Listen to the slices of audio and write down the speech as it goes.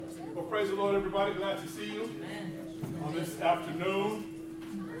Praise the Lord, everybody. Glad to see you on this afternoon.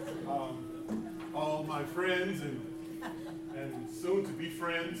 All my friends and soon to be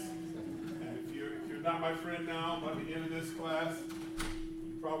friends. And if you're not my friend now, by the end of this class,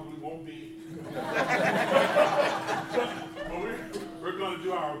 you probably won't be. But we're going to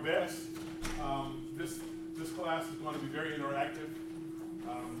do our best. This class is going to be very interactive.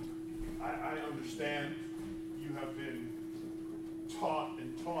 I understand you have been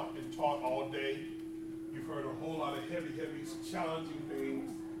taught all day. You've heard a whole lot of heavy, challenging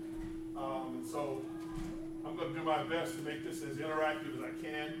things. And so I'm going to do my best to make this as interactive as I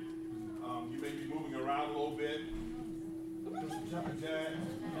can. You may be moving around a little bit. Do some jumping jacks.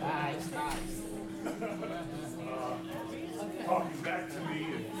 Nice. Talking back to me.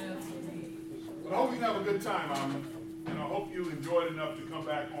 But I hope you have a good time. And I hope you enjoyed enough to come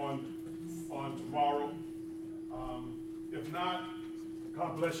back on tomorrow. If not,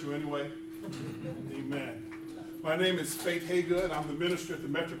 God bless you anyway. Amen. My name is Faith Haygood. I'm the minister at the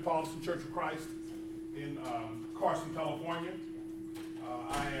Metropolitan Church of Christ in Carson, California.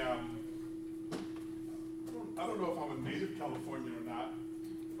 I don't know if I'm a native Californian or not,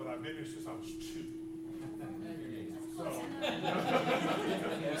 but I've been here since I was 2. So,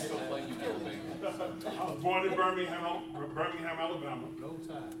 I was born in Birmingham, Alabama. Roll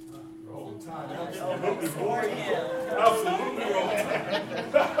Tide. Roll Tide, absolutely. Warrior. Absolutely roll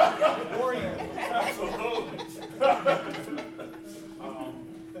Tide. Warrior. Absolutely.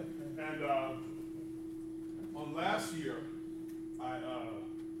 On last year, I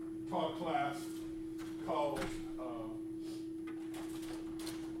taught a class called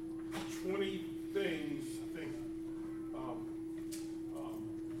 20 Things, I think,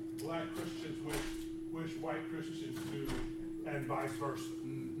 Black Christians wish white Christians do, and vice versa.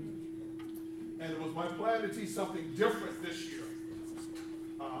 And it was my plan to teach something different this year.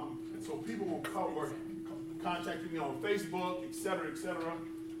 And so people were contacting me on Facebook, et cetera, et cetera.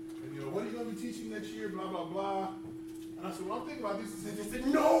 And, what are you going to be teaching next year, blah, blah, blah. And I said, well, I'm thinking about this. And they said,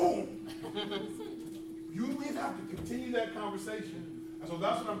 no! We have to continue that conversation. And so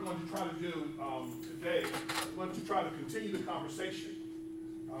that's what I'm going to try to do today. I'm going to try to continue the conversation.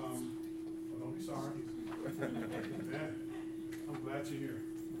 Don't be sorry. Man, I'm glad you're here.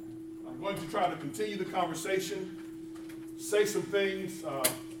 I'm going to try to continue the conversation, say some things.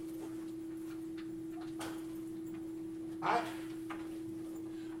 I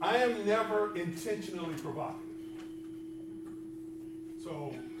am never intentionally provocative.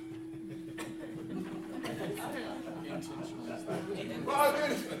 So, well, I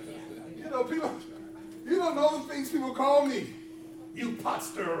mean, people, you don't know the things people call me. You pot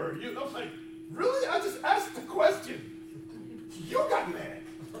stirrer. I'm like, really? I just asked the question. You got mad.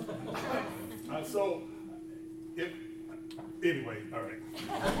 Anyway, all right.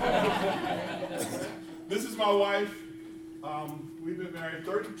 This is my wife. We've been married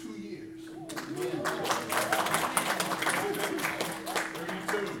 32 years. 32.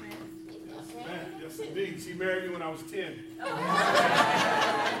 Man, yes, indeed. She married me when I was 10.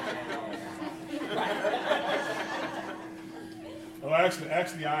 Well,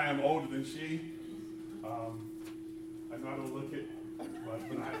 actually, I am older than she. I know I don't look it,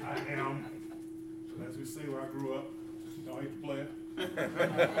 but I am. As we say where I grew up, I hate to play it.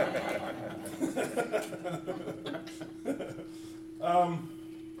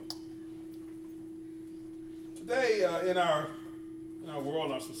 Today, in our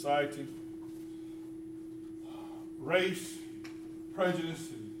world, our society, race, prejudice,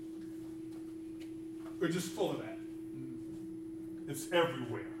 and we're just full of that. It's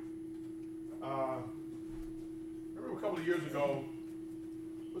everywhere. I remember a couple of years ago,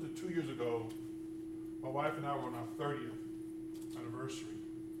 was it 2 years ago, my wife and I were on our 30th anniversary.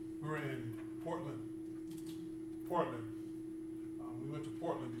 We were in Portland. We went to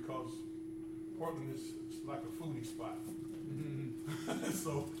Portland because Portland is like a foodie spot.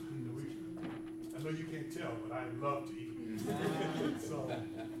 So, I know you can't tell, but I love to eat.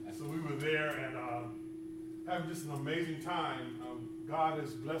 So we were there and having just an amazing time. God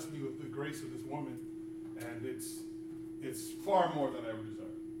has blessed me with the grace of this woman, and it's far more than I ever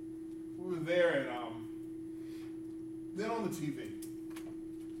deserved. We were there, and then on the TV,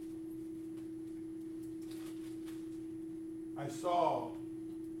 I saw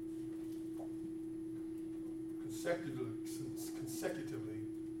consecutively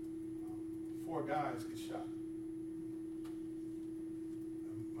 4 guys get shot.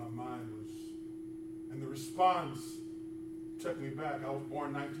 And my mind was, and the response took me back. I was born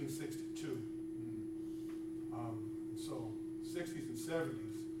in 1962. So 60s and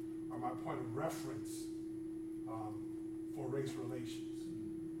 70s are my point of reference for race relations.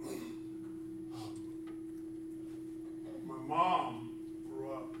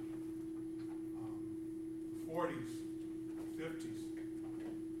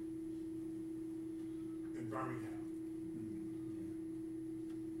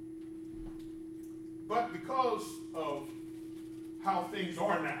 But because of how things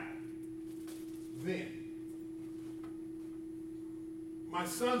are now, then, my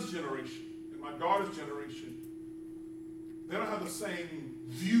son's generation and my daughter's generation, they don't have the same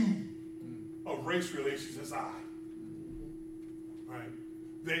view of race relations as I. Right?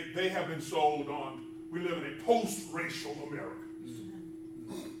 They have been sold on, we live in a post-racial America.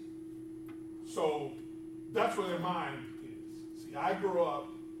 So that's where their mind is. See, I grew up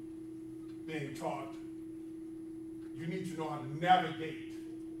being taught you need to know how to navigate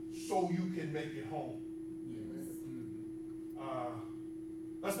so you can make it home.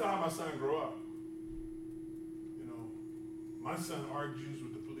 That's not how my son grew up. You know, my son argues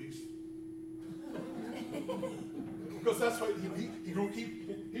with the police. Because that's what he went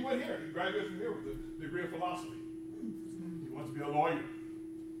here. He graduated from here with a degree in philosophy. He wants to be a lawyer.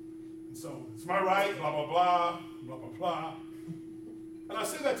 And so, it's my right, blah, blah, blah, blah, blah, blah. And I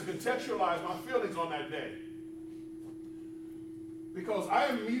say that to contextualize my feelings on that day. Because I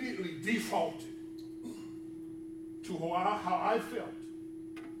immediately defaulted to how I felt.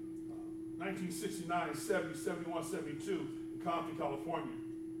 1969, 70, 71, 72 in Compton, California,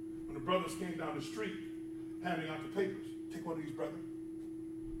 when the brothers came down the street handing out the papers. Take one of these, brother.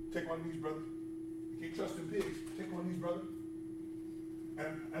 Take one of these, brother. You can't trust them pigs. Take one of these, brother.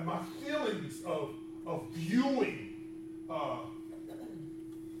 And my feelings of viewing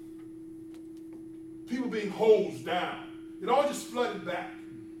people being hosed down, it all just flooded back.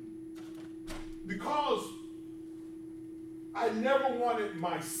 Because I never wanted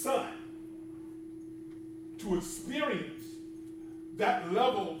my son to experience that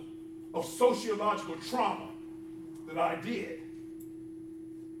level of sociological trauma that I did.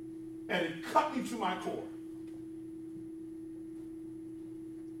 And it cut me to my core.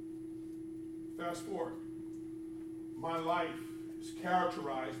 Fast forward. My life is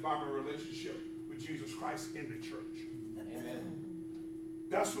characterized by my relationship with Jesus Christ in the church. Amen.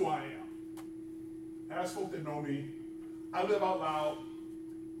 That's who I am. As folk that know me, I live out loud.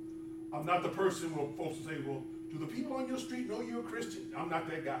 I'm not the person where folks will say, well, do the people on your street know you're a Christian? I'm not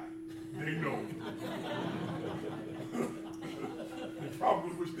that guy. They know. They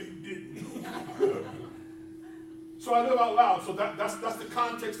probably wish they didn't know. So I live out loud. So that's the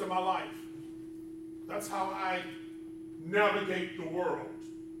context of my life. That's how I navigate the world.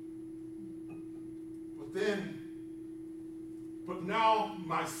 But now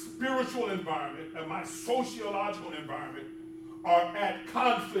my spiritual environment and my sociological environment are at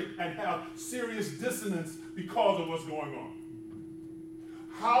conflict and have serious dissonance because of what's going on.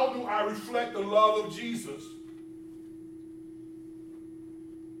 How do I reflect the love of Jesus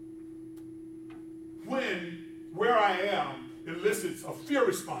when where I am elicits a fear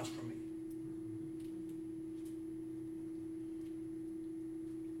response from me?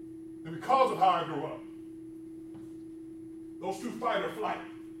 And because of how I grew up, those two fight or flight.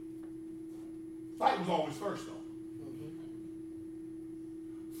 Fight was always first, though.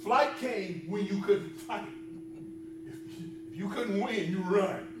 Flight came when you couldn't fight. If you couldn't win, you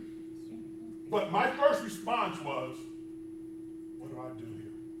run. But my first response was, what do I do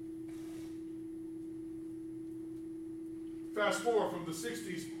here? Fast forward from the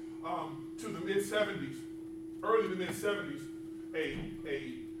 60s to the mid-70s, early to mid-70s,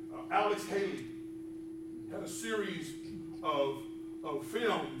 Alex Haley had a series of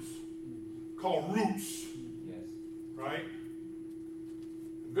films called Roots, yes, right?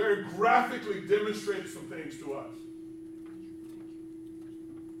 Very graphically demonstrated some things to us.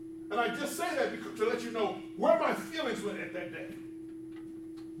 And I just say that because, to let you know where my feelings went at that day.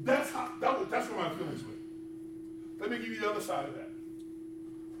 That's where my feelings went. Let me give you the other side of that.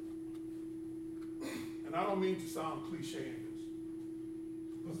 And I don't mean to sound cliche in this,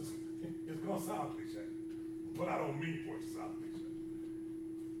 because it's going to sound cliche, but I don't mean for it to sound cliche.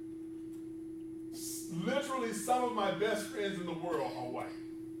 Literally, some of my best friends in the world are white.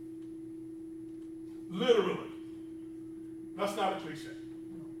 Literally. That's not a cliche.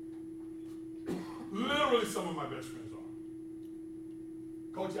 Literally, some of my best friends are.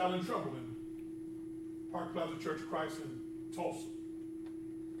 Coach Alan Trumbull in Park Plaza Church of Christ in Tulsa.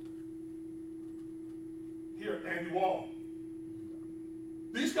 Here, Andy Wall.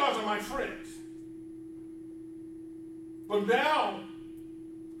 These guys are my friends. But now,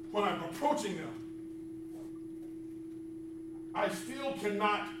 when I'm approaching them, I still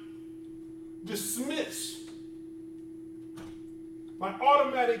cannot dismiss my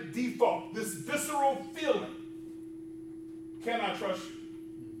automatic default, this visceral feeling. Can I trust you?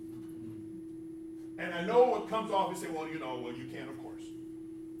 And I know what comes off and say, well, you can, of course.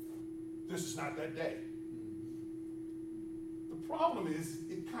 This is not that day. The problem is,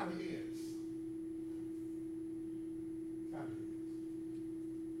 it kind of is.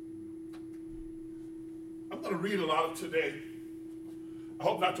 I'm going to read a lot of today. I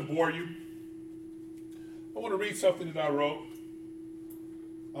hope not to bore you. I want to read something that I wrote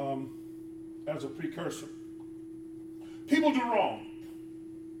as a precursor. People do wrong.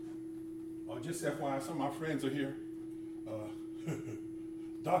 Just FYI, some of my friends are here.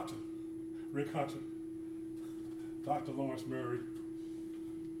 Dr. Rick Hunter, Dr. Lawrence Murray,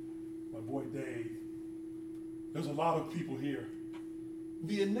 my boy Dave. There's a lot of people here.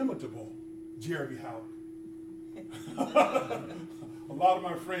 The inimitable Jeremy Howard. A lot of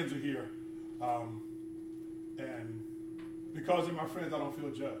my friends are here. And because they're my friends, I don't feel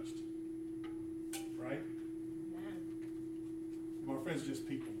judged. Right? My friends are just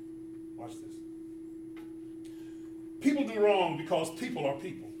people. Watch this. People do wrong because people are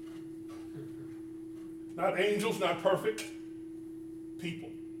people. Not angels, not perfect. People.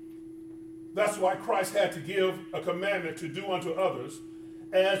 That's why Christ had to give a commandment to do unto others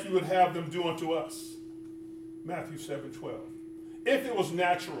as you would have them do unto us. Matthew 7:12. If it was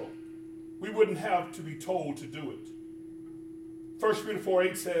natural, we wouldn't have to be told to do it. 1 Peter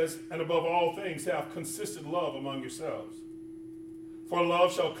 4:8 says, and above all things have consistent love among yourselves. For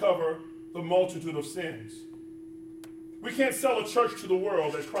love shall cover the multitude of sins. We can't sell a church to the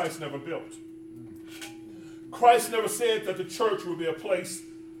world that Christ never built. Christ never said that the church would be a place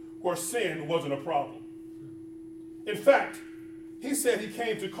where sin wasn't a problem. In fact, he said he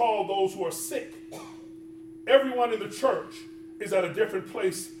came to call those who are sick. Everyone in the church is at a different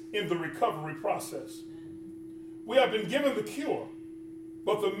place in the recovery process. We have been given the cure,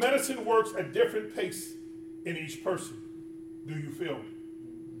 but the medicine works at different pace in each person. Do you feel me?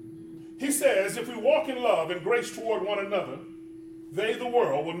 He says, if we walk in love and grace toward one another, they, the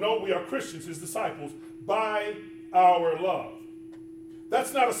world, will know we are Christians, his disciples, by our love.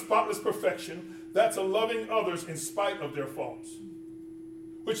 That's not a spotless perfection. That's a loving others in spite of their faults.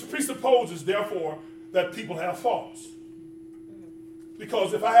 Which presupposes, therefore, that people have faults.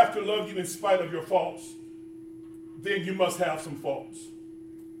 Because if I have to love you in spite of your faults, then you must have some faults.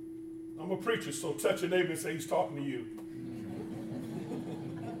 I'm a preacher, so touch your neighbor and say he's talking to you.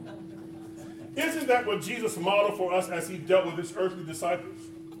 Isn't that what Jesus modeled for us as he dealt with his earthly disciples?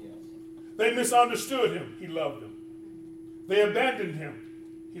 Yes. They misunderstood him. He loved them. They abandoned him.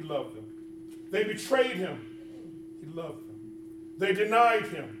 He loved them. They betrayed him. He loved them. They denied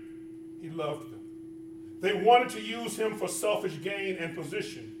him. He loved them. They wanted to use him for selfish gain and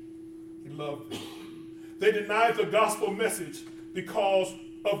position. He loved them. They denied the gospel message because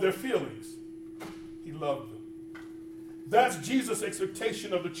of their feelings. He loved them. That's Jesus'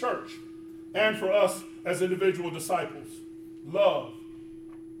 expectation of the church and for us as individual disciples. Love,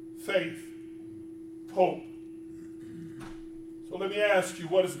 faith, hope. So let me ask you,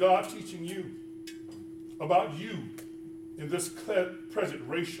 what is God teaching you about you in this present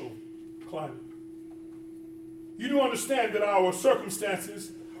racial climate? You do understand that our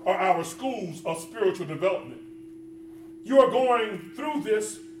circumstances are our schools of spiritual development. You are going through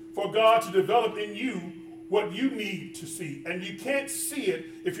this for God to develop in you what you need to see. And you can't see it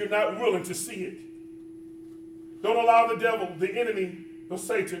if you're not willing to see it. Don't allow the devil, the enemy, the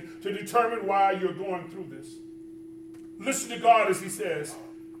Satan, to determine why you're going through this. Listen to God as he says,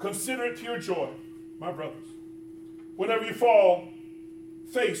 consider it pure joy, my brothers. Whenever you fall,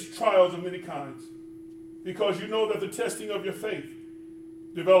 face trials of many kinds, because you know that the testing of your faith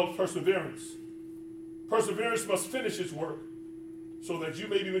develops perseverance. Perseverance must finish its work so that you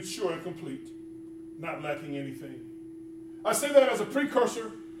may be mature and complete, not lacking anything. I say that as a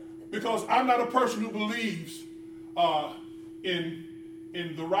precursor because I'm not a person who believes in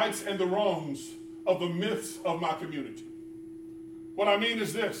the rights and the wrongs of the myths of my community. What I mean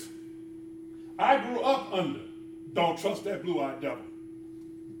is this. I grew up under don't trust that blue-eyed devil.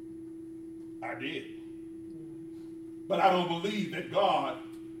 I did. But I don't believe that God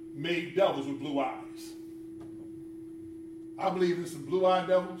made devils with blue eyes. I believe in some blue-eyed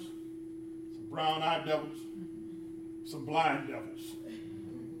devils, some brown-eyed devils, some blind devils.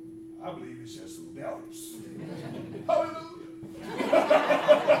 I believe it's just some devils. Hallelujah.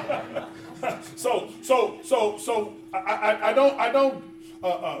 So I don't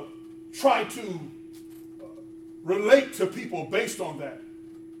try to relate to people based on that.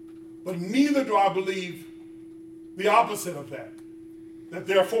 But neither do I believe the opposite of that. That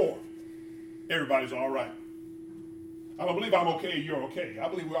therefore, everybody's all right. I don't believe I'm okay, you're okay. I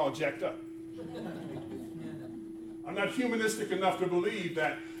believe we're all jacked up. I'm not humanistic enough to believe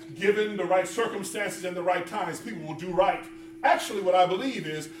that given the right circumstances and the right times, people will do right. Actually, what I believe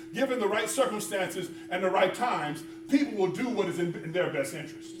is, given the right circumstances and the right times, people will do what is in their best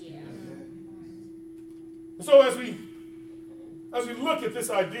interest. Yeah. So as we look at this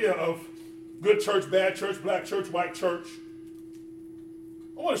idea of good church, bad church, black church, white church.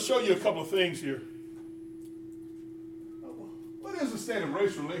 I want to show you a couple of things here. What is the state of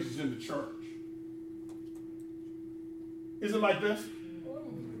race relations in the church? Is it like this?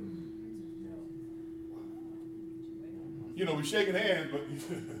 You know, we're shaking hands, but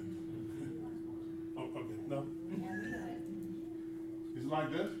oh, okay, no. Is it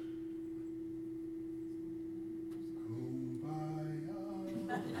like this? Kumbaya.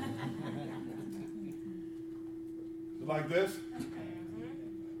 Is it like this?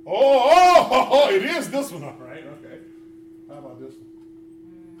 Oh, it is this one, all right, okay. How about this one?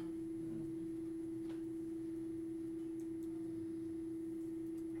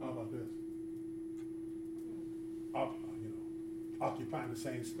 How about this? Occupying the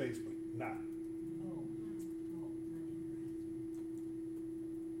same space, but not.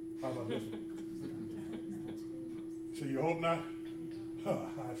 How about this one? So you hope not?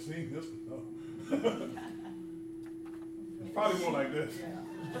 I've seen this one. No. It's probably more like this.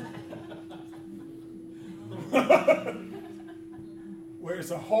 Where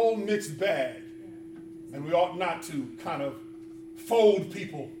it's a whole mixed bag, and we ought not to kind of fold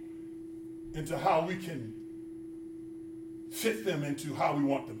people into how we can fit them into how we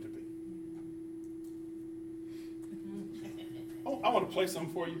want them to be. Oh, I want to play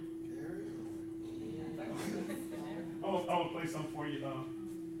something for you. I want to play something for you.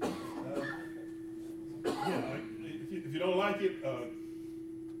 If you don't like it,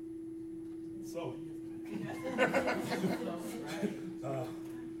 so.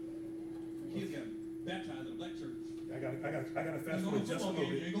 Kids got baptized in a black church. I got to fast forward just a little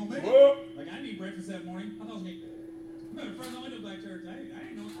bit. You ain't gonna make Whoa. it. Like, I didn't eat breakfast that morning. I thought I was gonna eat. Remember, first time I went to a black church, I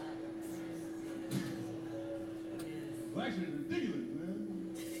didn't know. Black church is ridiculous, man.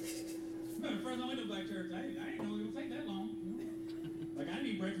 Remember, first time I went to a black church, I didn't know it would take that long. Like, I didn't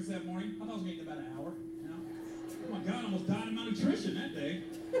eat breakfast that morning. I thought I was gonna eat in about an hour. Oh my God, I almost died of malnutrition that day.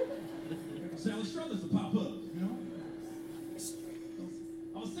 Sally Struthers to pop up, you know?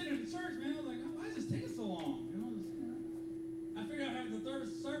 I was sitting in the church, man. I was like, oh, why is this taking so long? I figured out after the third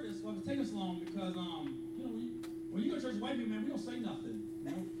service why it was taking so long because, when you go to church with white people, man, we don't say nothing.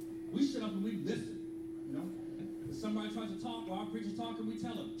 You know? We shut up and we listen. You know? If somebody tries to talk while our preacher's talking, we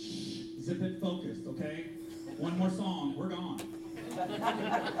tell them, shh, zip it focused, okay? One more song, we're gone.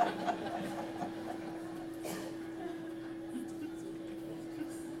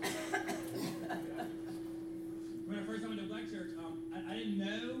 When I first went to a black church, I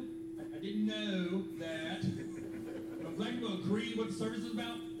didn't know that when black people agree what the service is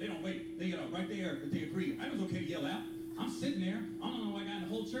about, they don't wait. They get up right there if they agree. I was okay to yell out. I'm sitting there. I don't know why I got in the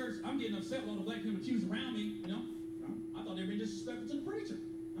whole church. I'm getting upset with all the black people accused around me, you know. I thought they were being disrespectful to the preacher.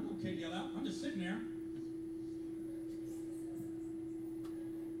 I'm okay to yell out. I'm just sitting there.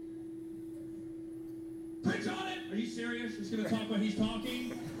 Preach on it! Are you serious? He's going to talk while he's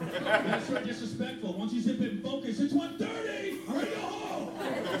talking? That's very disrespectful. Once you zip it and focus, it's 1:30! I'm ready to go home!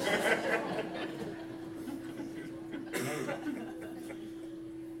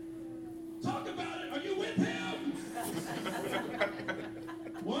 Talk about it! Are you with him?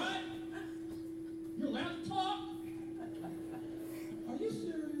 What? You're allowed to talk? Are you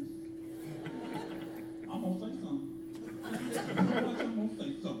serious? I'm going to say something. I'm going to say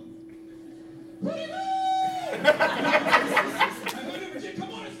something. Pretty good!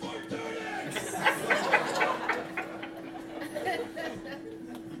 Come on, it's 4:30!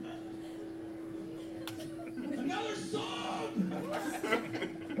 Another song!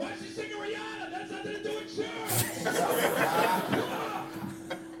 Why is she singing Rihanna? That's nothing to do with church!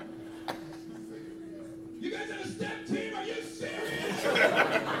 You guys have a step team? Are you serious? The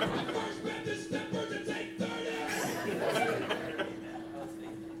First Baptist Steppers, it's 8:30!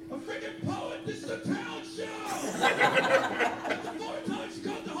 A freaking poet, this is a town show! That's the 4 times she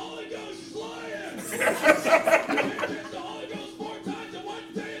caught the Holy Ghost flying! You can't catch the Holy Ghost 4 times in one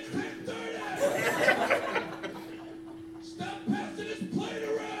day, it's 10:30! Stop passing this plate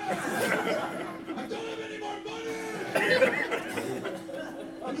around! I don't have any more money!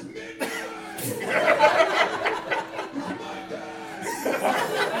 It's midnight! It's my day!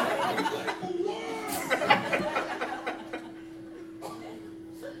 I'm late for work!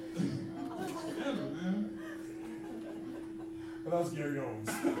 Well, that was Gary Owens.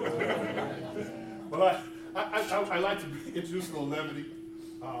 Well, I like to introduce a little levity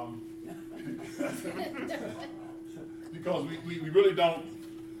because we really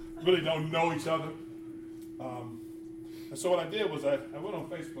don't know each other. And so what I did was I went on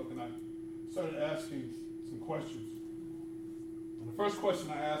Facebook and I started asking some questions. And the first question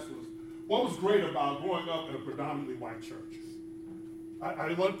I asked was, what was great about growing up in a predominantly white church? I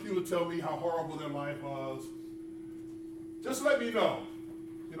didn't want people to tell me how horrible their life was. Just let me know.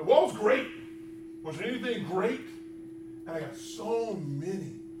 What was great? Was there anything great? And I got so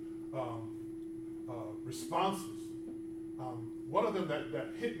many responses. One of them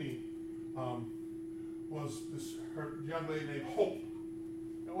that hit me was her young lady named Hope.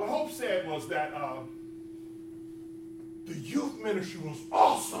 And what Hope said was that the youth ministry was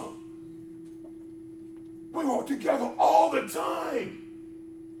awesome. We were together all the time.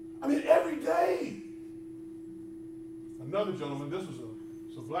 I mean, every day. Another gentleman, this was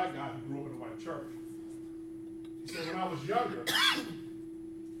a black guy who grew up in a white church. He said, when I was younger,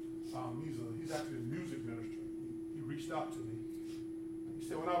 he's actually a music minister. He reached out to me. He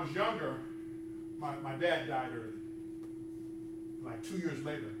said, when I was younger, my dad died early. Like 2 years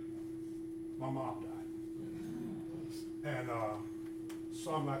later, my mom died. And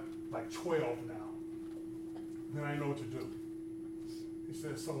so I'm like 12 now. Then I didn't know what to do. He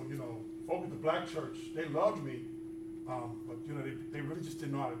said, so, folk at the black church, they loved me, but, they really just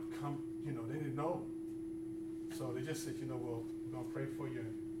didn't know how to come, they didn't know. So they just said, well, we're going to pray for you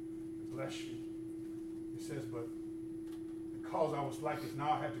and bless you. He says, but because I was like this,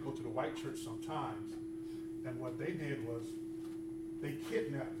 now I have to go to the white church sometimes. And what they did was they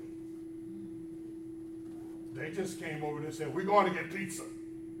kidnapped me. They just came over and said, we're going to get pizza.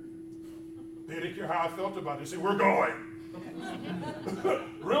 They didn't care how I felt about it. They said, we're going.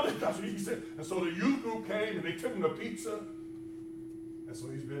 Really? That's what he said. And so the youth group came and they took him to pizza. And so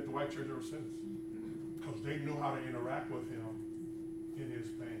he's been at the white church ever since. Because they knew how to interact with him in his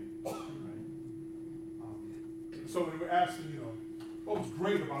pain. Right? So they were asking, what was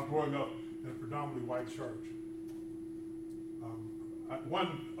great about growing up in a predominantly white church?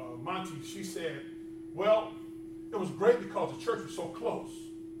 Monty, she said, well, it was great because the church was so close.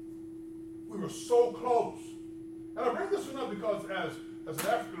 We were so close. And I bring this one up because as an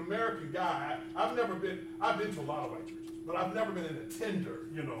African American guy, I've been to a lot of white churches, but I've never been an attender,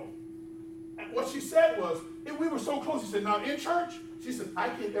 And what she said was, we were so close. She said, now in church, she said, I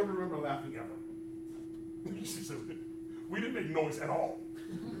can't ever remember laughing ever. She said, we didn't make noise at all.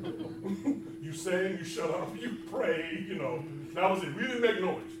 You sang, you shut up, you prayed, that was it. We didn't make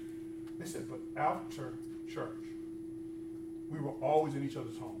noise. They said, but after church, we were always in each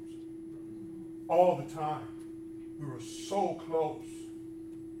other's homes. All the time. We were so close.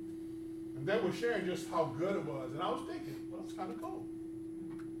 And they were sharing just how good it was. And I was thinking, well, it's kind of cool.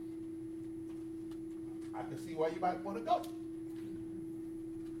 I can see why you might want to go.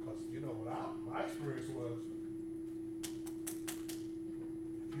 Because, what my experience was,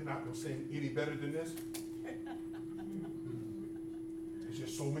 you're not going to sing any better than this. There's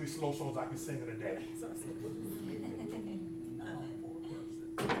just so many slow songs I can sing in a day.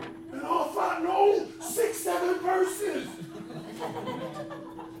 And all 5, no, 6, 7 verses.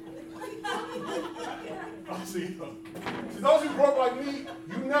 See, those who grew up like me,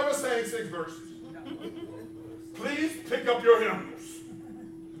 you never sang 6 verses. Please pick up your hymnals.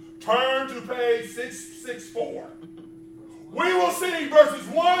 Turn to page 664. We will sing verses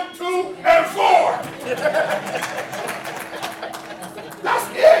 1, 2, and 4. That's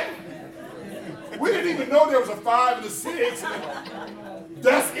it. We didn't even know there was a 5 and a 6.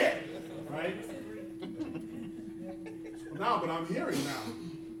 That's it. Right? But I'm hearing now.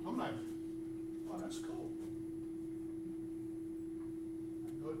 I'm like, oh, that's cool. I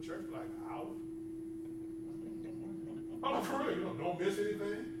go to church for like an hour. Oh, for real, don't miss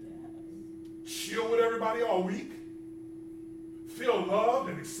anything. Chill with everybody all week. Feel loved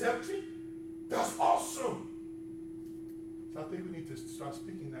and accepted. That's awesome. So I think we need to start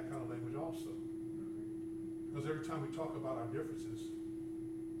speaking that kind of language also. Because every time we talk about our differences,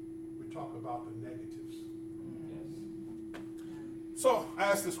 we talk about the negatives. So I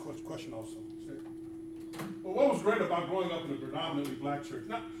asked this question also. Well, what was great about growing up in a predominantly black church?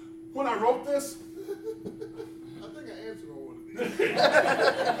 Now, when I wrote this, I think I answered all one of these.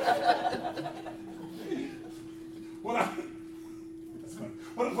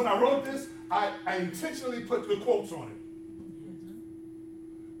 When I wrote this, I intentionally put the quotes on it.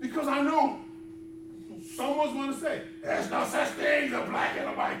 Because I knew someone's going to say, there's no such thing as a black and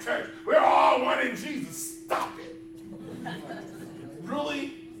a white church. We're all one in Jesus. Stop it.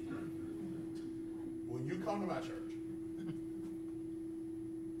 Really? When you come to my church,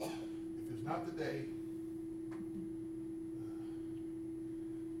 if it's not the day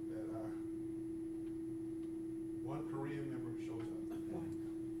that our one Korean member shows up,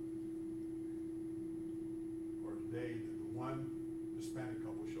 or the day that the one Hispanic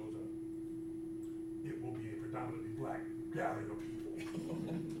couple shows up, it will be a predominantly black gathering of people.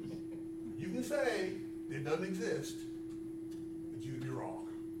 You can say it doesn't exist. and you'd be wrong.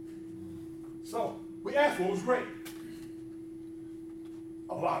 So we asked what was great.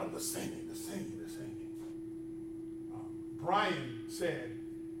 A lot of the singing. Brian said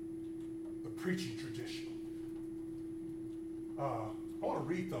the preaching tradition. I want to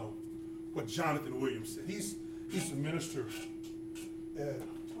read, though, what Jonathan Williams said. He's the minister at,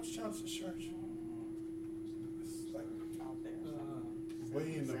 what's Jonathan's church? It's like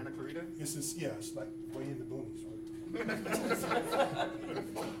way in the Santa Clarita? It's like way in the boonies, right?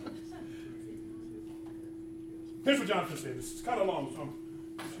 Here's what Jonathan said. It's kind of long, so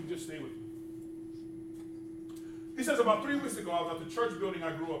you should just stay with me. He says, about 3 weeks ago, I was at the church building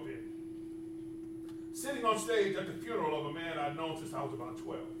I grew up in, sitting on stage at the funeral of a man I'd known since I was about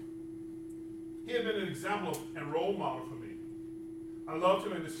 12. He had been an example and role model for me. I loved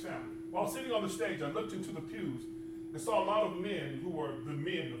him and his family. While sitting on the stage, I looked into the pews and saw a lot of men who were the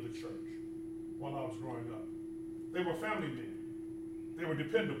men of the church while I was growing up. They were family men. They were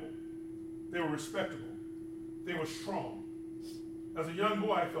dependable. They were respectable. They were strong. As a young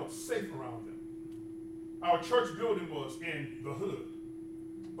boy, I felt safe around them. Our church building was in the hood,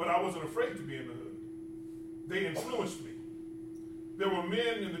 but I wasn't afraid to be in the hood. They influenced me. There were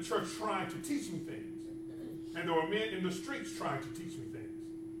men in the church trying to teach me things, and there were men in the streets trying to teach me things.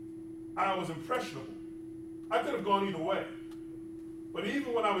 I was impressionable. I could have gone either way, but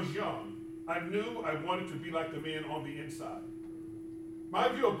even when I was young, I knew I wanted to be like the men on the inside. My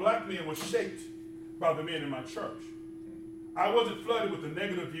view of black men was shaped by the men in my church. I wasn't flooded with the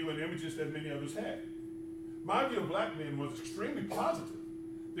negative view and images that many others had. My view of black men was extremely positive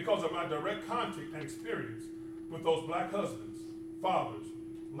because of my direct contact and experience with those black husbands, fathers,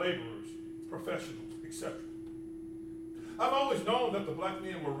 laborers, professionals, etc. I've always known that the black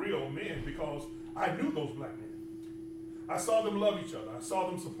men were real men because I knew those black men. I saw them love each other. I saw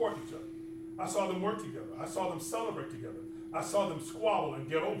them support each other. I saw them work together. I saw them celebrate together. I saw them squabble and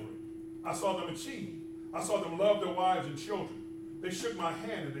get over it. I saw them achieve. I saw them love their wives and children. They shook my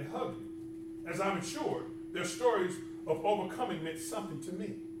hand and they hugged me. As I matured, their stories of overcoming meant something to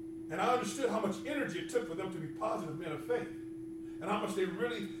me. And I understood how much energy it took for them to be positive men of faith, and how much they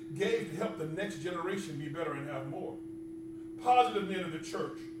really gave to help the next generation be better and have more. Positive men of the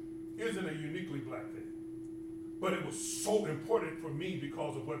church isn't a uniquely black thing, but it was so important for me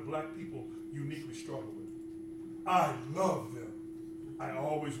because of what black people uniquely struggle with. I love them. I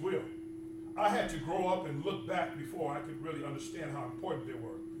always will. I had to grow up and look back before I could really understand how important they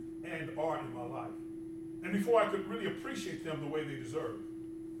were and are in my life, and before I could really appreciate them the way they deserve.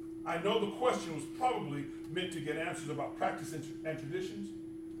 I know the question was probably meant to get answers about practice and traditions,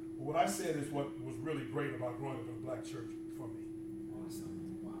 but what I said is what was really great about growing up in a black church for me. Awesome.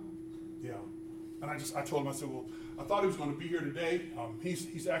 Wow. Yeah. And I told him, I said, well, I thought he was going to be here today.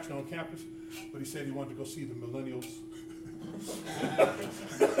 He's actually on campus, but he said he wanted to go see the millennials.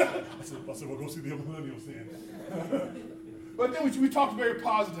 I said, well, go see the millennials then. But then we talked very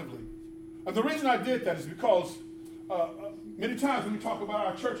positively. And the reason I did that is because many times when we talk about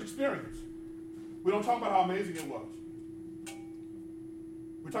our church experience, we don't talk about how amazing it was.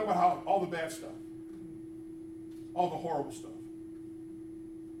 We talk about how all the bad stuff, all the horrible stuff.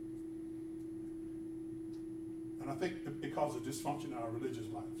 And I think it causes dysfunction in our religious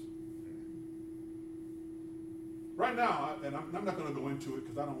lives. Right now, and I'm not going to go into it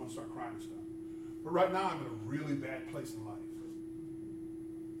because I don't want to start crying and stuff, but right now I'm in a really bad place in life.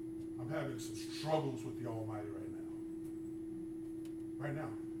 I'm having some struggles with the Almighty right now.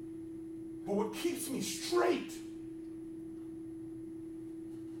 But what keeps me straight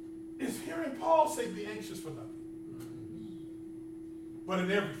is hearing Paul say, be anxious for nothing, but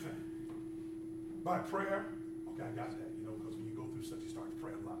in everything, by prayer. Okay, I got that, because when you go through stuff, you start to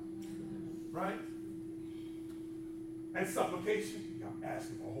pray a lot, right? And supplication, I'm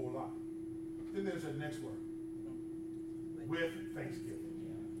asking for a whole lot. Then there's that next word, with thanksgiving.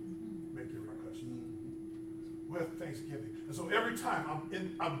 Make your request. With thanksgiving. And so every time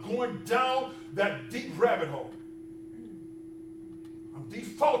I'm going down that deep rabbit hole, I'm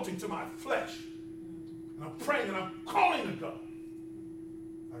defaulting to my flesh, and I'm praying and I'm calling to God.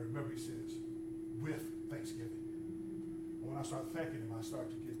 I remember he says, with thanksgiving. And when I start thanking him, I start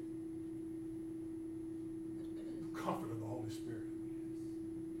to get the comfort of the Holy Spirit.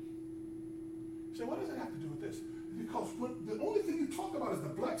 You say, what does that have to do with this? Because the only thing you talk about is the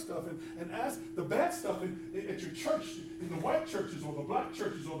black stuff and ask the bad stuff at your church, in the white churches or the black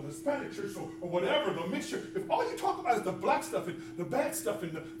churches or the Hispanic church or whatever, the mixture. If all you talk about is the black stuff and the bad stuff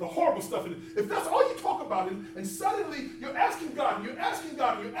and the horrible stuff, and if that's all you talk about, and suddenly you're asking God, and you're asking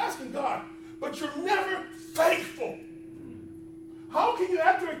God, and you're asking God, but you're never thankful. How can you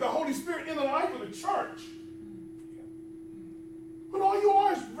activate the Holy Spirit in the life of the church When all you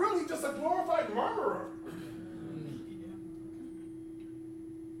are is really just a glorified murderer.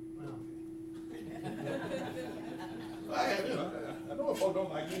 I know if folks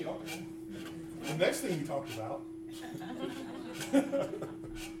don't like me. Okay. The next thing he talked about that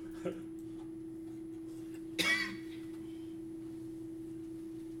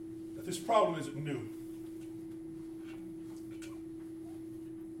this problem isn't new.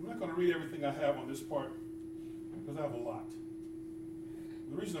 I'm not going to read everything I have on this part because I have a lot.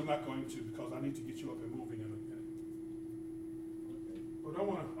 The reason I'm not going to because I need to get you up and moving in a minute. But I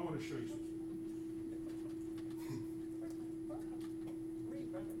want to show you something.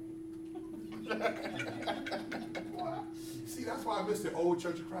 See, that's why I miss the old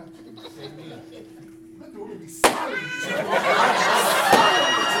Church of Christ. Amen. Let the women be silent.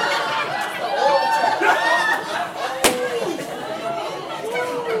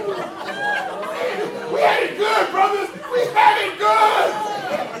 We had it good, brothers. We had it good.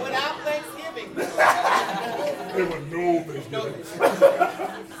 Without Thanksgiving. There was no Thanksgiving.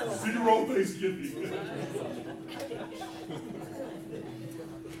 Zero Thanksgiving.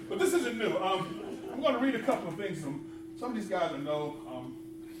 But this isn't new. I'm going to read a couple of things from some of these guys I know.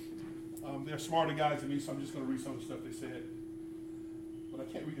 They're smarter guys than me, so I'm just going to read some of the stuff they said. But I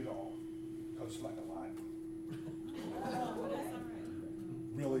can't read it all because it's like a lie.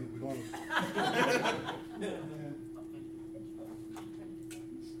 Really? We're going to...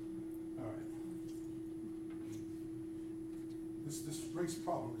 All right. This race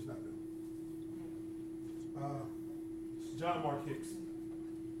problem is not new. John Mark Hicks.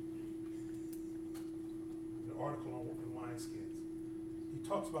 An article on wineskins. He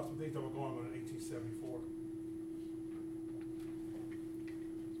talks about some things that were going on in 1874.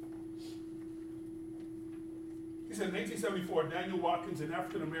 He said in 1874, Daniel Watkins, an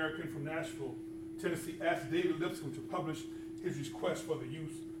African American from Nashville, Tennessee, asked David Lipscomb to publish his request for the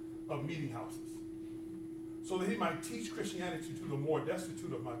use of meeting houses so that he might teach Christianity to the more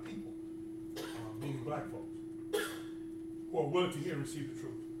destitute of my people, meaning black folks, who are willing to hear and receive the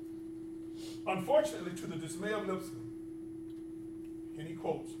truth. Unfortunately, to the dismay of Lipscomb, and he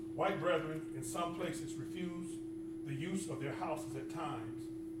quotes, white brethren in some places refuse the use of their houses at times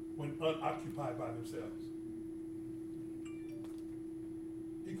when unoccupied by themselves.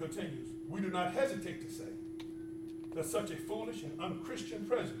 He continues, we do not hesitate to say that such a foolish and unchristian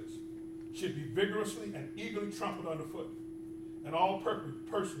prejudice should be vigorously and eagerly trampled underfoot, and all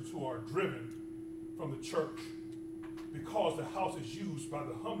persons who are driven from the church because the house is used by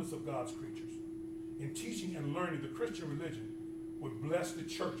the humblest of God's creatures in teaching and learning the Christian religion would bless the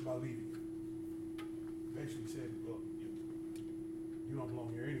church by leaving. Basically said, look, you don't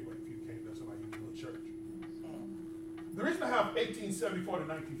belong here anyway if you can't let somebody use the church. The reason I have 1874 to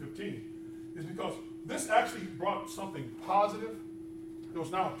 1915 is because this actually brought something positive. There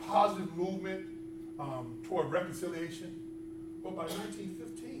was now a positive movement toward reconciliation. But by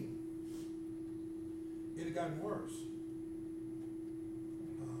 1915, it had gotten worse.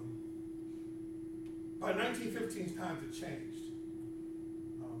 By 1915, times had changed.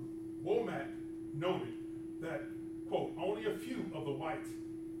 Womack noted that, quote, only a few of the whites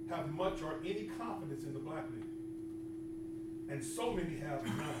have much or any confidence in the black man, and so many have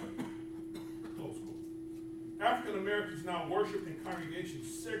none, close quote. African Americans now worship in congregations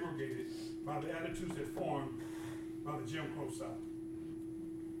segregated by the attitudes that formed by the Jim Crow South.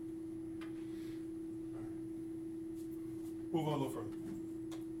 Move on a little further.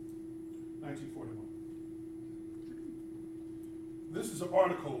 1941. This is an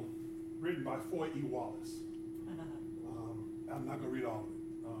article written by Foy E. Wallace. I'm not going to read all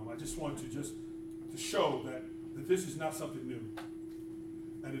of it. I just wanted to show that this is not something new,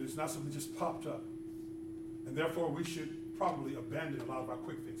 and it is not something that just popped up, and therefore we should probably abandon a lot of our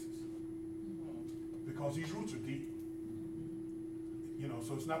quick fixes because these roots are deep.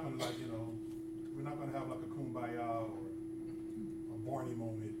 So it's not going to we're not going to have like a kumbaya or a Barney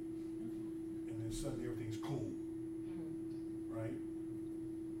moment, and then suddenly everything's cool, right?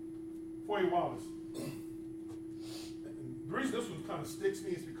 Foy Wallace. And the reason this one kind of sticks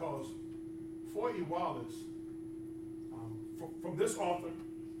me is because Foy Wallace, from this author,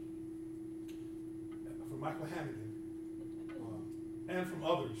 from Michael Hannigan, and from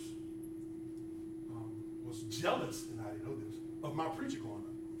others, was jealous, and I didn't know this, of my preacher growing up.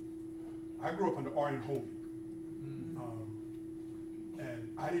 I grew up under Arden Hogan.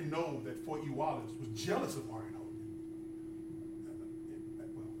 And I didn't know that Foy E. Wallace was jealous of Arden Hogan.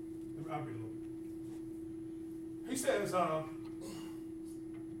 Well, I'll read a little bit. He says, so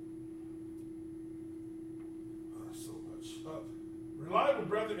much. Reliable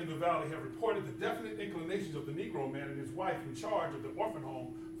brethren in the valley have reported the definite inclinations of the Negro man and his wife in charge of the orphan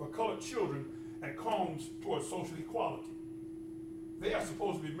home for colored children and combs towards social equality. They are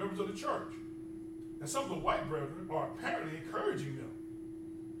supposed to be members of the church, and some of the white brethren are apparently encouraging them.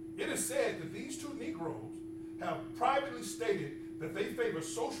 It is said that these two Negroes have privately stated that they favor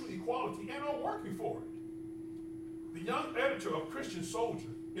social equality and are working for it. The young editor of Christian Soldier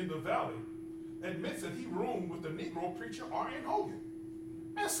in the Valley admits that he roomed with the Negro preacher R.N. Hogan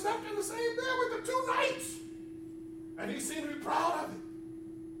and slept in the same bed with the 2 nights. And he seemed to be proud of it.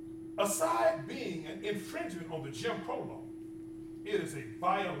 Aside being an infringement on the Jim Crow law, it is a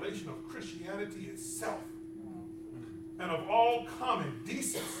violation of Christianity itself and of all common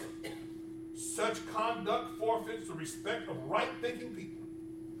decency. Such conduct forfeits the respect of right-thinking people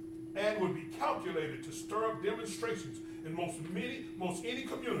and would be calculated to stir up demonstrations in most any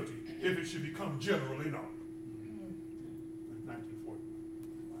community if it should become generally known. 1940.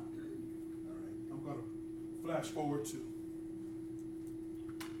 All right, I'm going to flash forward to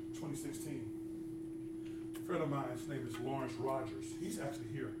 2016. A friend of mine, his name is Lawrence Rogers. He's actually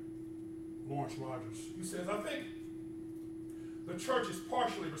here. Lawrence Rogers. He says, I think the church is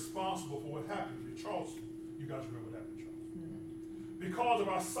partially responsible for what happened in Charleston. You guys remember what happened in Charleston? Because of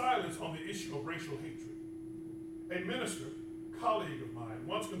our silence on the issue of racial hatred. A minister, colleague of mine,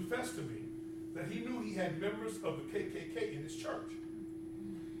 once confessed to me that he knew he had members of the KKK in his church.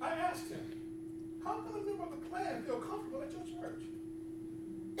 I asked him, how can a member of the Klan feel comfortable at your church?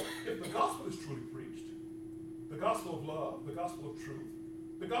 If the gospel is truly preached, the gospel of love, the gospel of truth,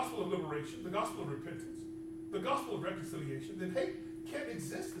 the gospel of liberation, the gospel of repentance, the gospel of reconciliation, then hate can't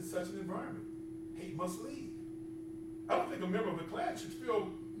exist in such an environment. Hate must leave. I don't think a member of the Klan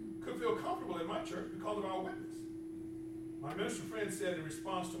could feel comfortable in my church because of our witness. My minister friend said in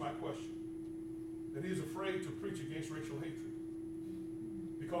response to my question that he is afraid to preach against racial hatred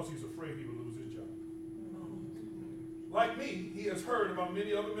because he's afraid he will lose his job. Like me, he has heard about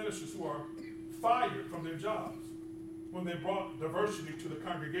many other ministers who are fired from their jobs when they brought diversity to the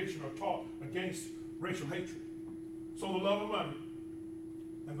congregation or taught against racial hatred. So the love of money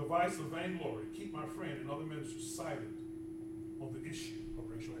and the vice of vainglory keep my friend and other ministers silent on the issue of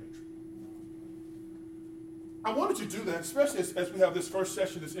racial hatred. I wanted to do that, especially as we have this first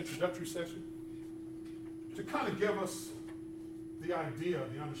session, this introductory session, to kind of give us the idea,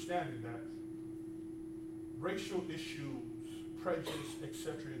 the understanding that racial issues, prejudice,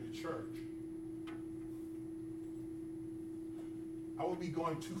 etc. in the church, I would be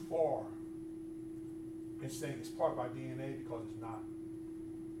going too far in saying it's part of our DNA because it's not.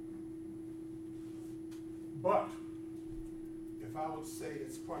 But if I would say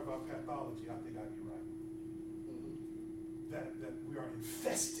it's part of our pathology, I think I'd be right. That we are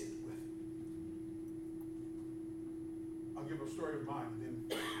infested with it. I'll give a story of mine, and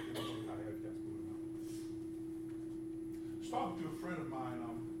then we'll look how that's moving on. I was talking to a friend of mine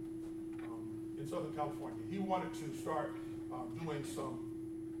in Southern California. He wanted to start doing some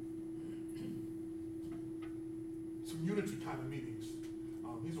unity kind of meetings.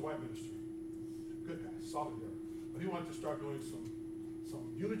 He's a white minister, good guy, solid there. But he wanted to start doing some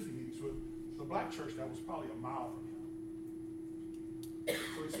unity meetings with the black church that was probably a mile from him.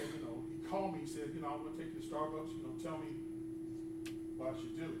 So he said, he called me, he said, I'm going to take you to Starbucks, tell me what I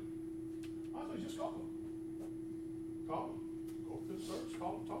should do. I said, just call him. Call him. Go to the church,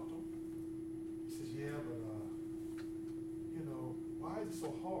 call him, talk to him. He says, yeah, but, why is it so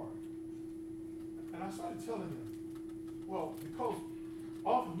hard? And I started telling him, well, because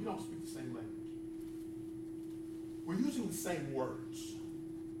often we don't speak the same language. We're using the same words,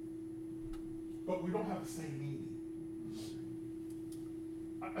 but we don't have the same meaning.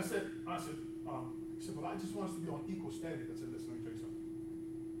 I said, he said, well, I just want us to be on equal standing. I said, listen, let me tell you something.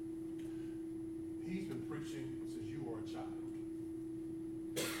 He's been preaching since you were a child.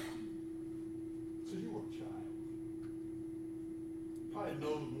 Since you were a child. Probably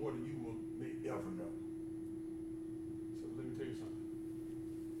knows more than you may ever know. So let me tell you something.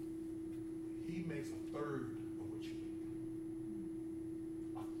 He makes a third of what you make.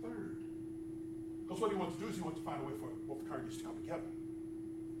 A third. Because what he wants to do is he wants to find a way for both the congregations to come together.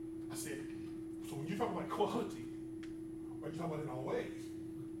 I said, so when you talk about equality, are you talking about it in all ways?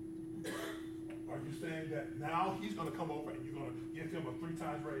 Are you saying that now he's going to come over and you're going to give him a 3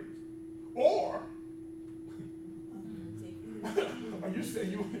 times raise? Or are you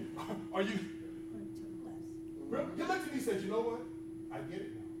saying are you? He looked at me and said, you know what? I get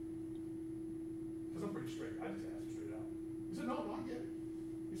it now. Because I'm pretty straight. I just asked him straight out. He said, no, I get it.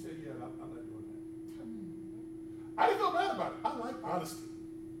 He said, yeah, I'm not doing that. I didn't feel bad about it. I like honesty.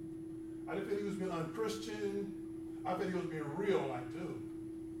 I didn't feel he was being unchristian. I bet he was being real, like, dude,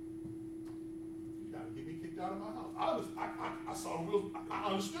 you gotta get me kicked out of my house. I saw the wheels, I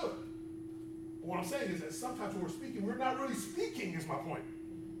understood. But what I'm saying is that sometimes when we're speaking, we're not really speaking, is my point.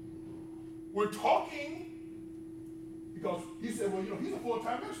 We're talking because he said, well, he's a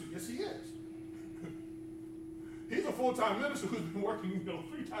full-time minister. Yes, he is. He's a full-time minister who's been working,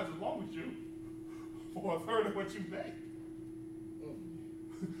 3 times as long as you for a third of what you make.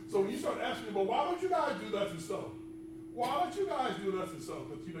 So when you start asking him, well, why don't you guys do thus and so? Why don't you guys do thus and so?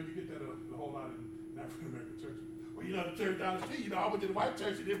 Because, you get that a whole lot in African-American churches. Well, the church down the street, I went to the white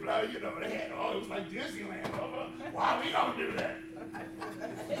church and they had, it was like Disneyland. Why we don't do that?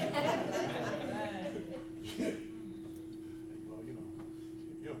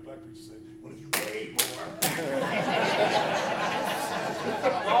 Well, black preachers say, well, if you paid more.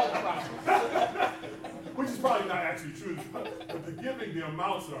 Which is probably not actually true. But the giving, the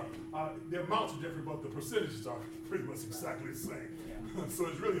amounts are different, but the percentages are pretty much exactly the same. So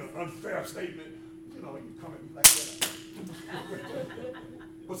it's really an unfair statement. You come at me like that.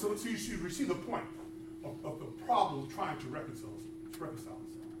 But so you see the point of the problem trying to reconcile us. So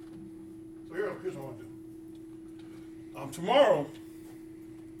here's what I want to do. Tomorrow,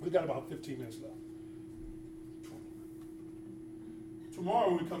 we got about 15 minutes left. Tomorrow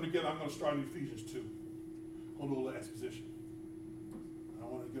when we come together, I'm going to start in Ephesians 2. On a little exposition. I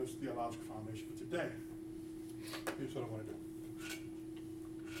want to give us a theological foundation. But today, here's what I want to do.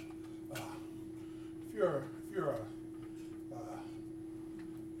 If you're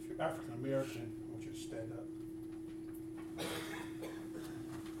African American, I want you to stand up.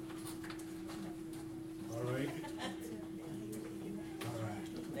 All right. All right.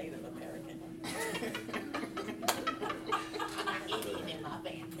 Native American. Indian in my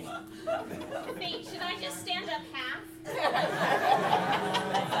family. Wait, should I just stand up half?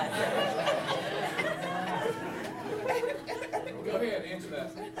 Go ahead, answer that.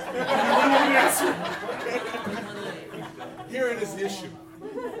 Herein is the issue.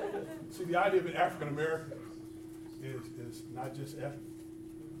 See, the idea of an African American is not just ethnic.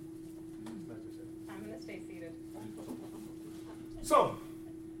 I'm going to stay seated. So,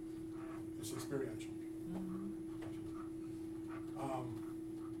 it's experiential.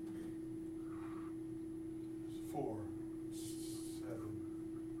 4, 7,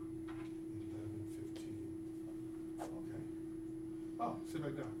 11, 15. Okay. Oh, sit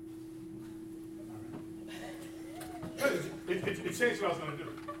back down. All right. It changed what I was going to do.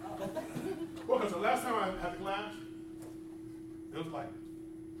 Well, because the last time I had the class, it was like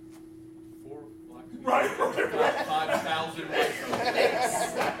 4 black people. right. 5,000 white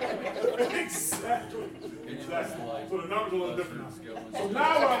Exactly. Exactly. Like So the numbers are a little different now. skills. So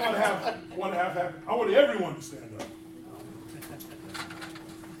now what I want to have happen, I want everyone to stand up.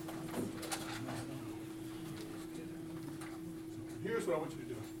 Here's what I want you to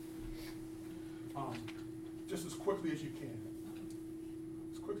do. Just as quickly as you can.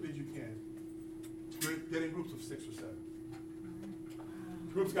 As quickly as you can. Get in groups of 6 or 7.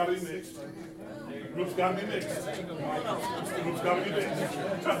 Groups got to be mixed. Groups got to be mixed. Groups got to be mixed.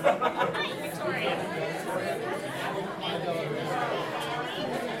 Hi, Victoria.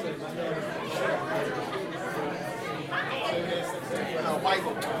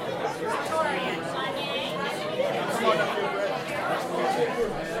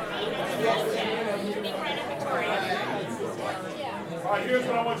 All right, here's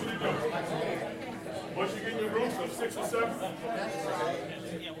what I want you to do. Once you get in your groups of 6 or 7,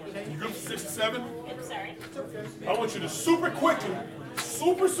 your groups of 6 or 7, I'm sorry. I want you to super quickly, I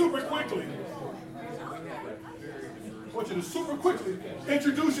want you to super quickly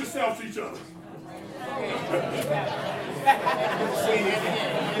introduce yourself to each other.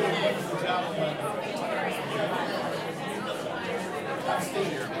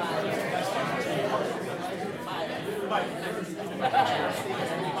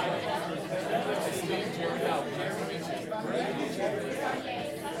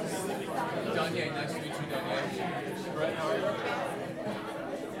 Danye, nice to meet you, Danye. Brett, how are you?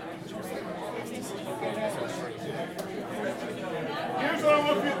 Here's what I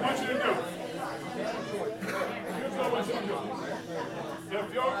want you to do. Here's what I want you to do.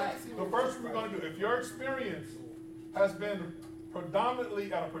 The first thing we're going to do, if your experience has been predominantly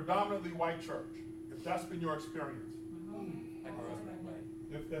at a predominantly white church, if that's been your experience,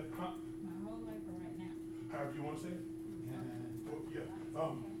 if that, My whole life for right now. however you want to say it? Yeah.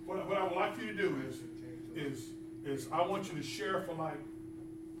 What I would like you to do is I want you to share for like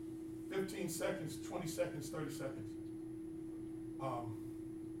 15 seconds, 20 seconds, 30 seconds.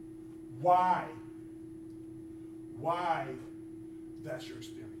 Why that's your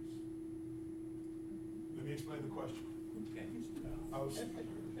experience. Let me explain the question.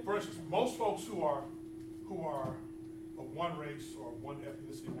 For instance, most folks who are of one race or one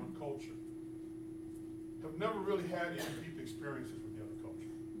ethnicity, one culture, have never really had any deep experiences with the other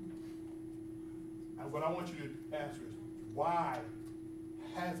culture. And what I want you to answer is, why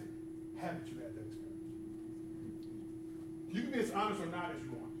haven't you had that experience? You can be as honest or not as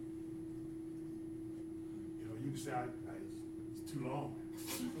you want. You know, you can say, it's too long.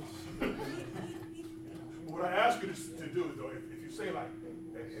 What I ask you to do, though, if you say like,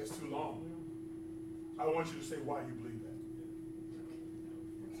 it's too long, I want you to say why you believe that.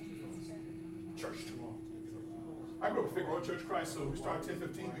 Church too long. I grew up at Figueroa Church of Christ, so we started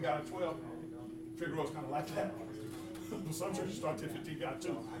 10:15, we got at 12. Figueroa's kind of like that. Some churches start 10:15, got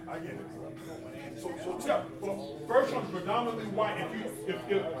 2. I get it. So tell, well, first one's predominantly white.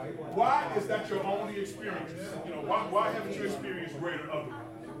 Why is that your only experience? You know, why haven't you experienced greater other?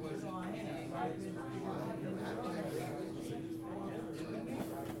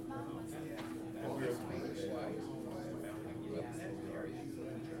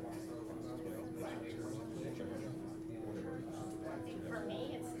 For me,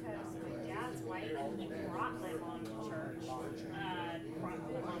 it's because my dad's white and he brought my mom to church, brought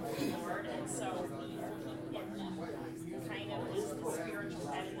my mom to the Lord, and so he kind of is the spiritual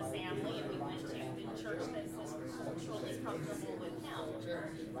head of the family, and we went to the church that's culturally comfortable with him.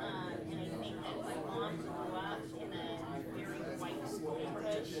 And I think that my mom grew up in a very white school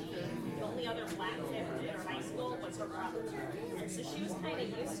neighborhood. The only other black kid in her high school was her brother. And so she was kind of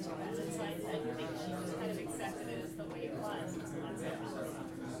used to it. It's like, I think she just kind of accepted it as the way it was. And so that's it.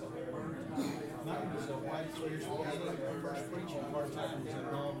 Mine was a white spiritual meeting. Our first preaching part-time was at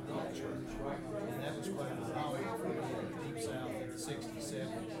an all-day church. And that was quite a phenomenal for me in the Deep South in the 60s,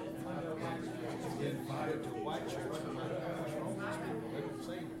 70s. And then I went to a white church, and I'm like, what's wrong with these people? They don't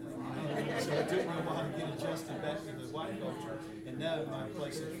say anything. So it took me a while to get adjusted back to the white culture. And now in my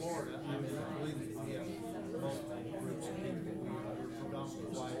place in Florida, I mean, I believe that we have multiple groups of people. We're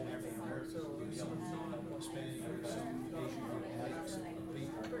predominantly white, African American, Hispanic, some Asian mix of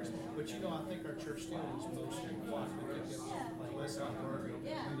people. But you know, I think our church still is mostly white. We pick up less on word, we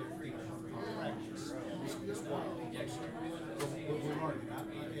need preach on practice. It's white. But we're learning.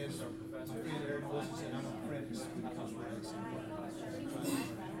 As my friend Eric Wilson said, I'm an apprentice because we're in some way.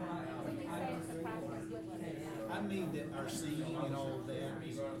 I mean that our singing and all of that, we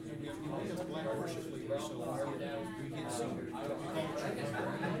have black worship leaders, so we get some culture,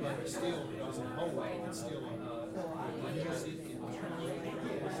 but it's still, as a whole, it's still a music and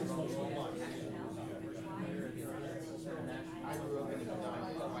it's mostly white. I grew up in a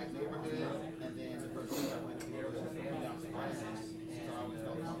white neighborhood, and then the first thing I went to there was a family house in Washington. So I was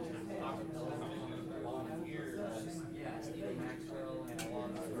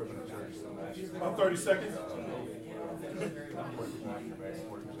About 30 seconds.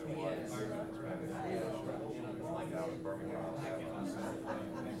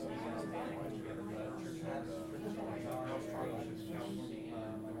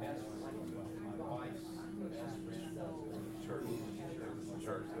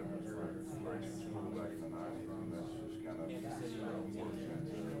 Church that was very school back in the 90s, and that's just kind of more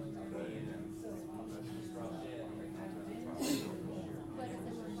expensive today.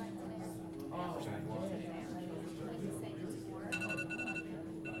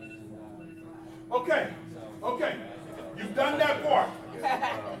 Okay, you've done that part.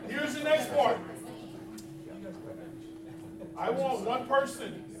 Here's the next part. I want one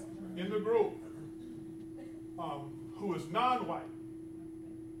person in the group who is non-white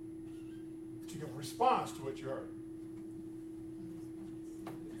to give a response to what you heard.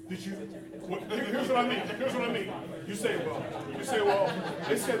 Did you? Here's what I mean. Here's what I mean. You say, well,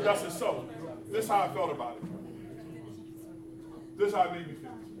 they said thus and so. This is how I felt about it. This is how it made me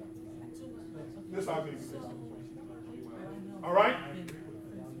feel. This is how it made me feel. All right?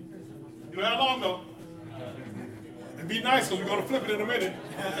 You don't have long though. And be nice, because we're going to flip it in a minute.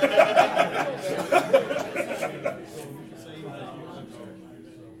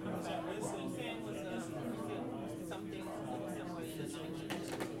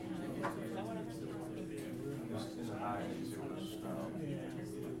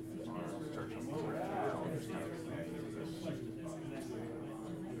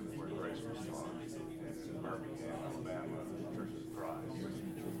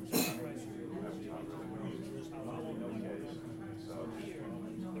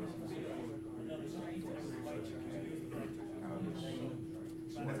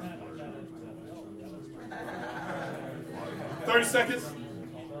 Seconds.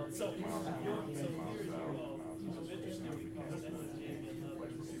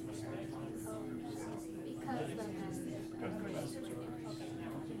 Because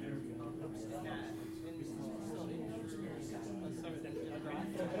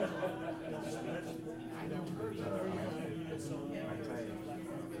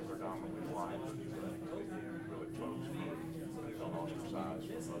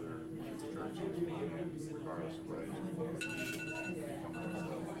guys from other churches, regardless of race.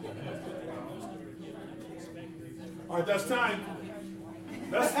 All right, that's time.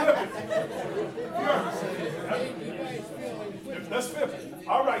 Let's flip it. Let's flip it.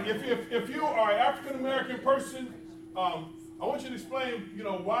 All right, if you are an African American person, I want you to explain,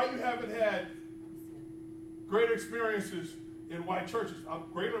 why you haven't had greater experiences in white churches.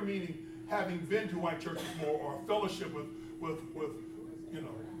 Greater meaning having been to white churches more, or fellowship with.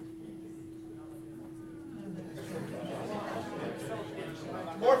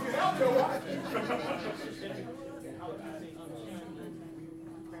 Or if you have to, why?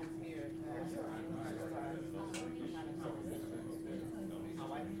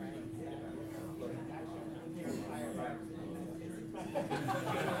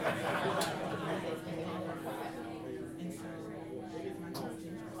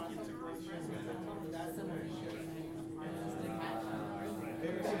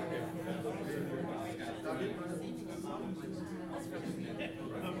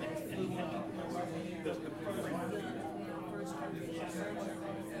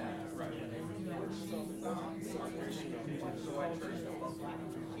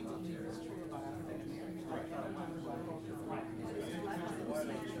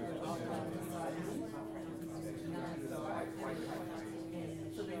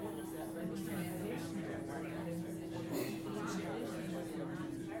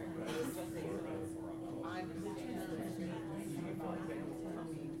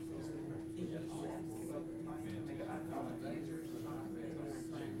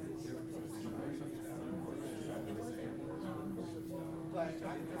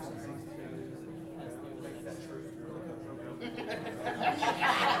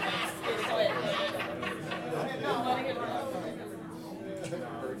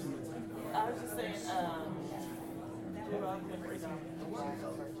 I was just saying,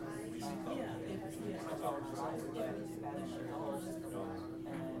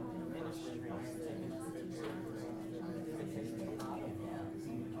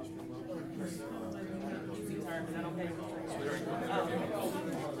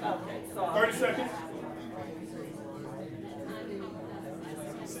 okay, so 30 seconds.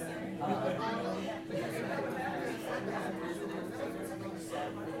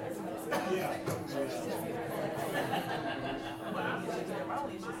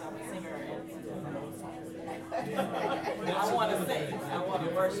 I want to sing. I want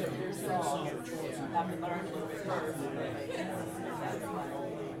to worship your song. I've been learning a little bit first.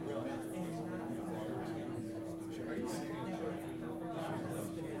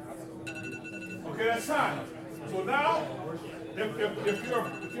 Okay, that's time. So now, if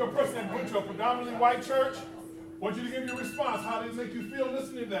you're a person that went to a predominantly white church, I want you to give your response. How did it make you feel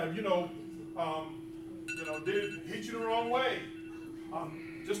listening to them? Did it hit you the wrong way?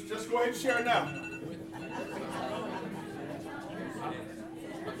 Just go ahead and share it now.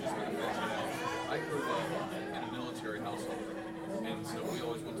 I grew up in a military household, and so we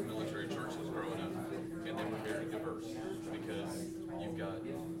always went to military churches growing up, and they were very diverse because you've got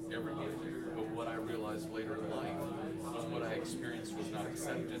everybody. But what I realized later in life was what I experienced was not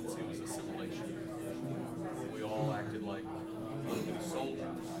acceptance, it was assimilation. We all acted like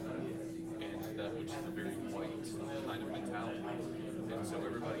soldiers, and that which is a very white kind of mentality. And so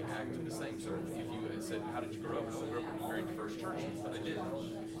everybody acted the same. So if you had said, how did you grow up? I grew up in very diverse churches, but I didn't.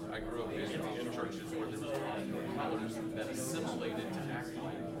 I grew up in churches where there were colors that assimilated to act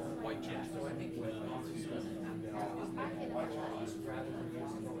like white churches. I didn't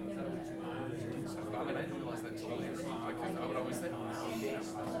realize that until later. I would always think,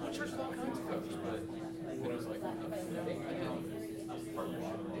 well, church is all kinds of folks, but it was like,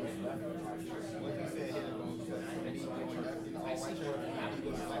 What he said here,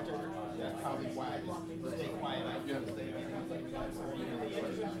 that's probably why I stay quiet.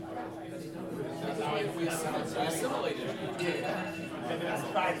 we assimilated.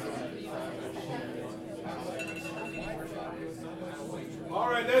 All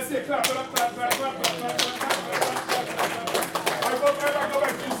right, that's it. Clap it up, clap, clap, clap, clap, clap, clap, clap. All right, everybody go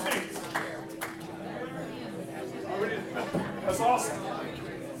back to your seats. That's awesome.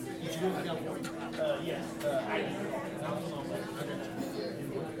 Yes.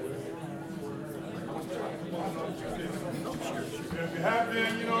 If you're happy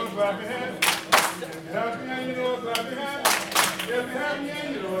and you know it, clap your hands. If you're happy and you know it, clap your hands. If you're happy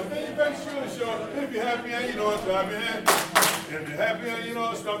and you know it, then you make sure to show it. If you're happy and you know it, clap your hands. If you're happy and you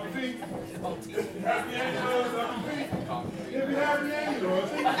know it, stomp your feet. If you're happy and you know it, stomp your feet. If you're happy and you know it,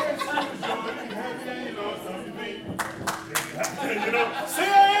 then you make sure to show it. If you're happy and you know it, stomp your feet. If you're happy and you know it, say I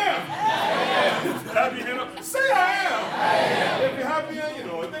am. If you're happy and you know it, say I am. If you're happy and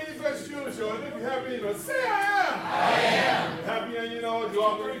know it. If you're happy and you know it, say I am. I am. Happy and you know it, do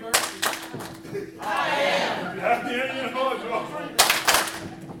all three. I am. If you're happy and you know it, do all three.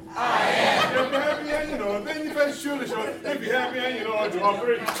 I am. If you're happy and you know it, then you face truly show it. If you're happy and you know it, do all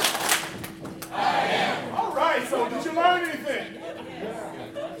three. I am. All right, so did you learn anything?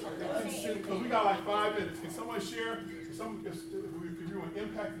 Because we got like 5 minutes. Can someone share? If you were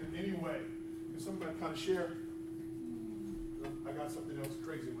impacted in any way, can somebody kind of share? I got something else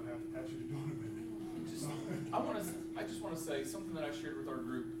crazy I'm going to ask you to do in a minute. I just want to say something that I shared with our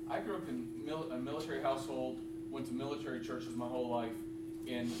group. I grew up in a military household, went to military churches my whole life,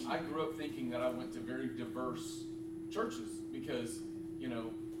 and I grew up thinking that I went to very diverse churches because, you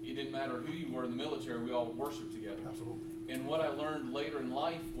know, it didn't matter who you were in the military, we all worshiped together. Absolutely. And what I learned later in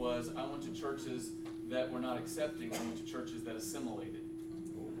life was I went to churches that were not accepting. I went to churches that assimilated.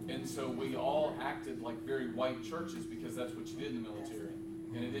 And so we all acted like very white churches because that's what you did in the military.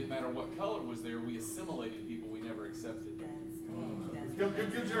 And it didn't matter what color was there, we assimilated people we never accepted. Give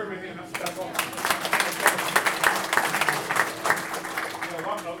Jeremy a hand. That's all.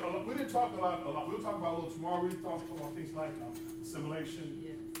 Yeah, we didn't talk a lot. We'll talk about a little tomorrow. We'll talk about things like assimilation,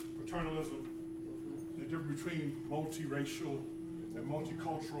 paternalism, the difference between multiracial and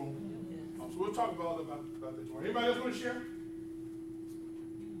multicultural. So we'll talk about that tomorrow. Anybody else want to share?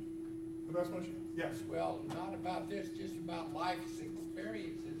 Anybody else want to share? Yes. Well, not about this, just about life's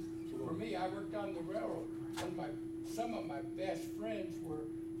experiences. For me, I worked on the railroad, and some of my best friends were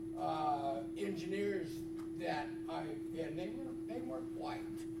engineers and they weren't white,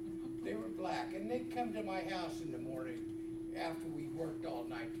 they were black, and they'd come to my house in the morning after we worked all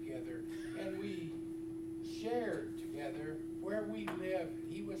night together, and we shared together where we lived.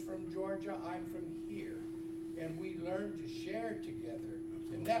 He was from Georgia, I'm from here, and we learned to share together,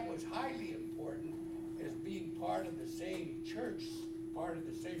 and that was highly important as being part of the same church, part of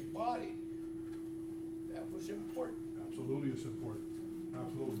the same body. That was important. Absolutely, it's important.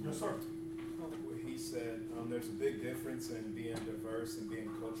 Absolutely. Yes, sir. What he said, there's a big difference in being diverse and being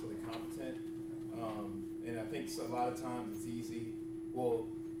culturally competent. And I think a lot of times it's easy, well,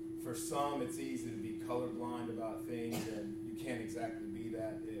 for some it's easy to be colorblind about things, and you can't exactly be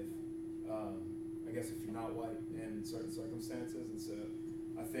that if, I guess if you're not white in certain circumstances. And so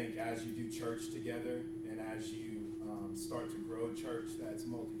I think as you do church together and as you start to grow a church that's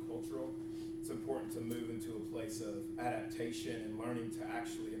multicultural, it's important to move into a place of adaptation and learning to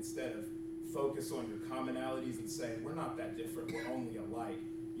actually, instead of focus on your commonalities and say, we're not that different, we're only alike.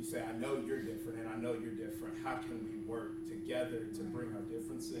 You say, I know you're different and I know you're different. How can we work together to bring our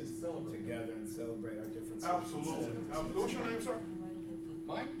differences together and celebrate our differences? Absolutely. What's your name, sir?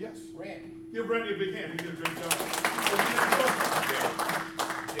 Mine? Yes. Randy. Give Randy a big hand. He did a great job.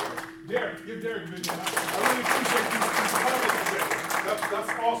 Derek. Give Derek a big hand. I really appreciate you coming today.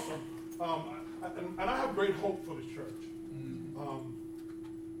 That's awesome. And I have great hope for the church.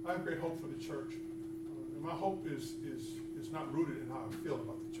 I have great hope for the church. And my hope is not rooted in how I feel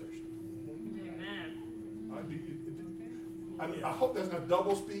about the church. Amen. I hope that's not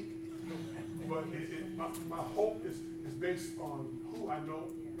double speak, but my hope is based on who I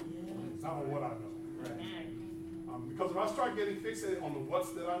know, not on what I know. Because if I start getting fixated on the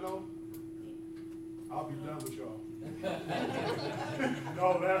what's that I know, I'll be done with y'all.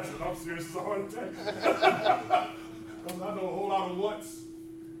 No, that's it. I'm serious. It's a heart attack. Because I know a whole lot of what's.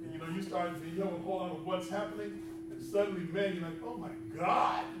 And, you know, you have a whole lot of what's happening, and suddenly, man, you're like, oh my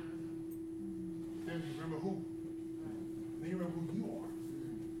God. Then you remember who. Then you remember who you are.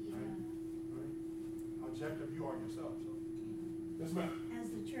 Right? How jacked up you are yourself. So. Yes, ma'am. As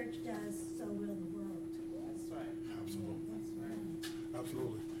the church does, so will the world. That's right. Absolutely. That's right.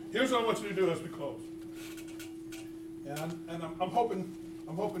 Absolutely. Here's what I want you to do as we close. And I'm hoping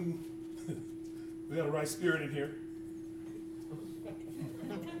we got the right spirit in here.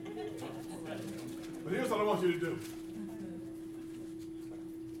 But here's what I want you to do.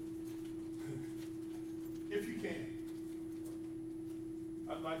 If you can,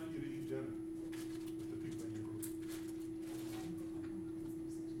 I'd like you to eat dinner with the people in your group.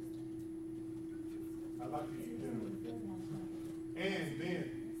 I'd like you to eat dinner with them. And then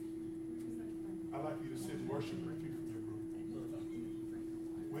I'd like you to sit and worship with people in your group.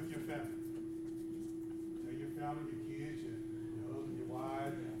 With your family. Tell your family, your kids, your husband, your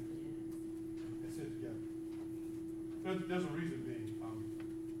wife, and sit together. There's a reason being.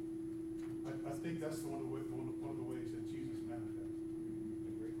 I think that's one of the ways that Jesus manifests.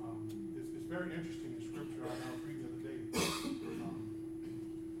 It's very interesting in Scripture. I was reading the other day.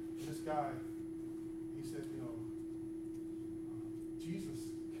 This guy, he said, you know,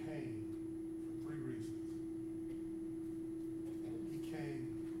 Jesus came for 3 reasons. He came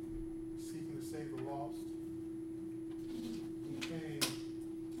seeking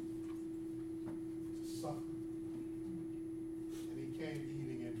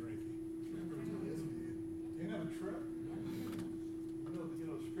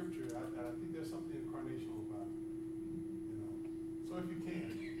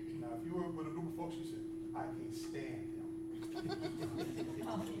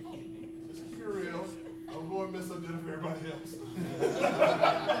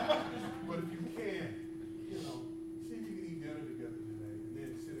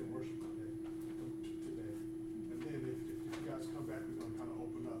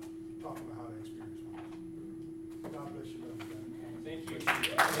God bless you, brother.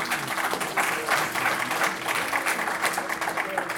 Thank you.